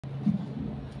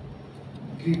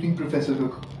Good evening, Professor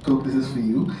Cook. This is for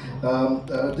you.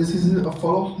 This is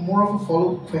more of a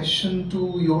follow-up question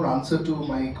to your answer to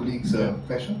my colleague's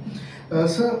question.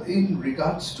 Sir, in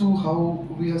regards to how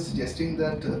we are suggesting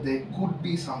that there could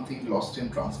be something lost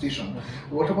in translation,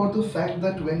 what about the fact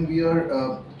that when we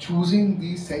are choosing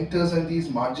these centers and these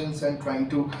margins and trying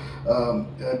to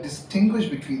distinguish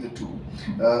between the two,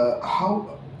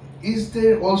 how is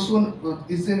there also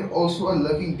a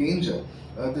lurking danger?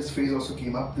 This phrase also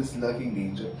came up, this lurking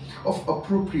danger of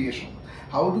appropriation.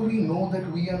 How do we know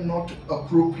that we are not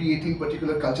appropriating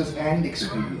particular cultures and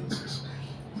experiences?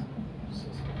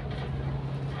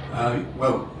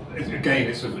 Well, again,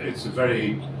 it's a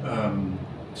very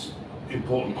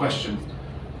important question,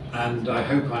 and I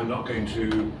hope I'm not going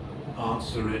to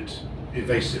answer it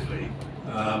evasively.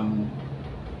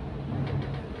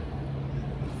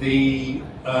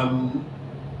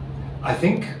 I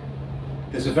think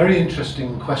there's a very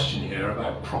interesting question here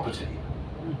about property,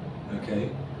 okay?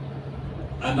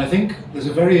 And I think there's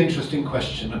a very interesting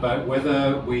question about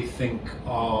whether we think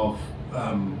of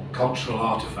cultural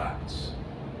artifacts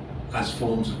as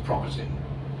forms of property.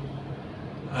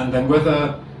 And then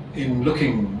whether, in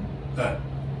looking at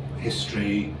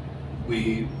history,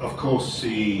 we of course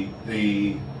see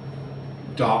the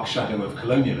dark shadow of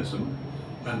colonialism.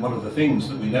 And one of the things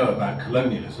that we know about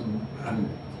colonialism,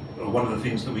 or one of the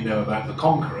things that we know about the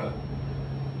conqueror,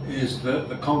 is that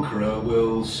the conqueror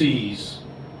will seize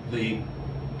the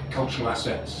cultural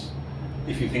assets,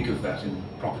 if you think of that in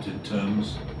property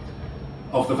terms,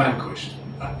 of the vanquished.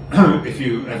 If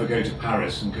you ever go to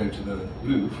Paris and go to the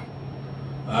Louvre,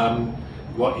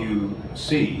 what you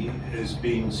see is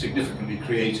being significantly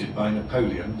created by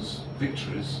Napoleon's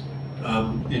victories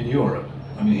in Europe.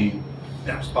 I mean,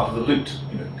 that was part of the loot.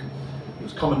 You know, it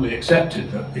was commonly accepted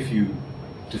that if you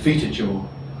defeated your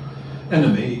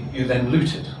enemy, you then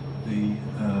looted the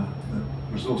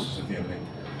resources of the enemy.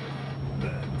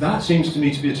 That seems to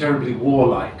me to be a terribly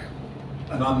warlike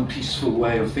and unpeaceful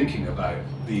way of thinking about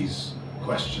these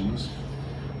questions.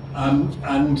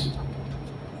 And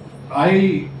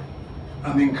I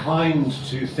am inclined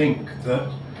to think that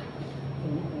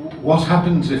what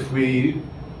happens if we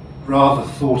rather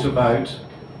thought about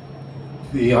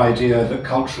the idea that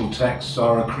cultural texts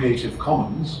are a creative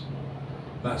commons,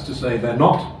 that's to say they're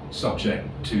not subject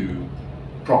to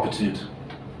propertied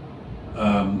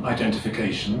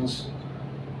identifications,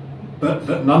 but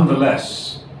that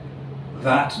nonetheless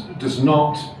that does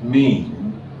not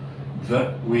mean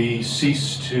that we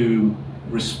cease to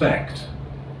respect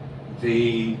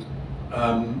the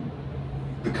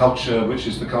culture which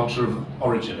is the culture of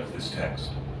origin of this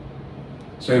text.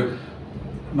 So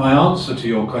my answer to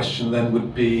your question then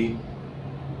would be,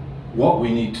 what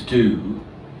we need to do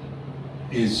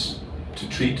is to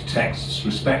treat texts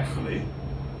respectfully,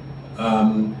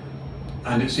 and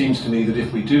it seems to me that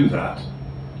if we do that,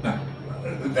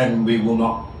 then we will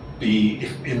not be,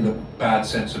 in the bad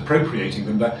sense, appropriating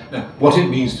them. Now, what it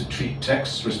means to treat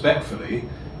texts respectfully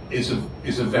is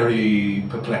a very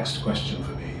perplexed question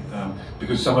for me,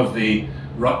 because some of the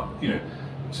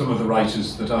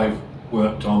writers that I've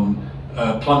worked on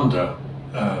plunder,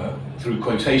 through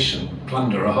quotation,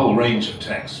 plunder a whole range of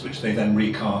texts which they then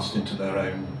recast into their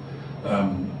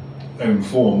own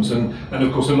forms, and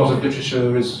of course a lot of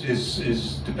literature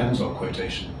depends on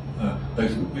quotation,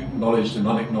 both acknowledged and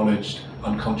unacknowledged,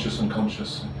 unconscious and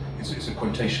conscious. It's a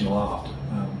quotational art.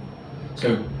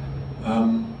 So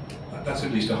that's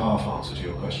at least a half answer to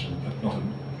your question, but not a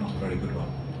very good one.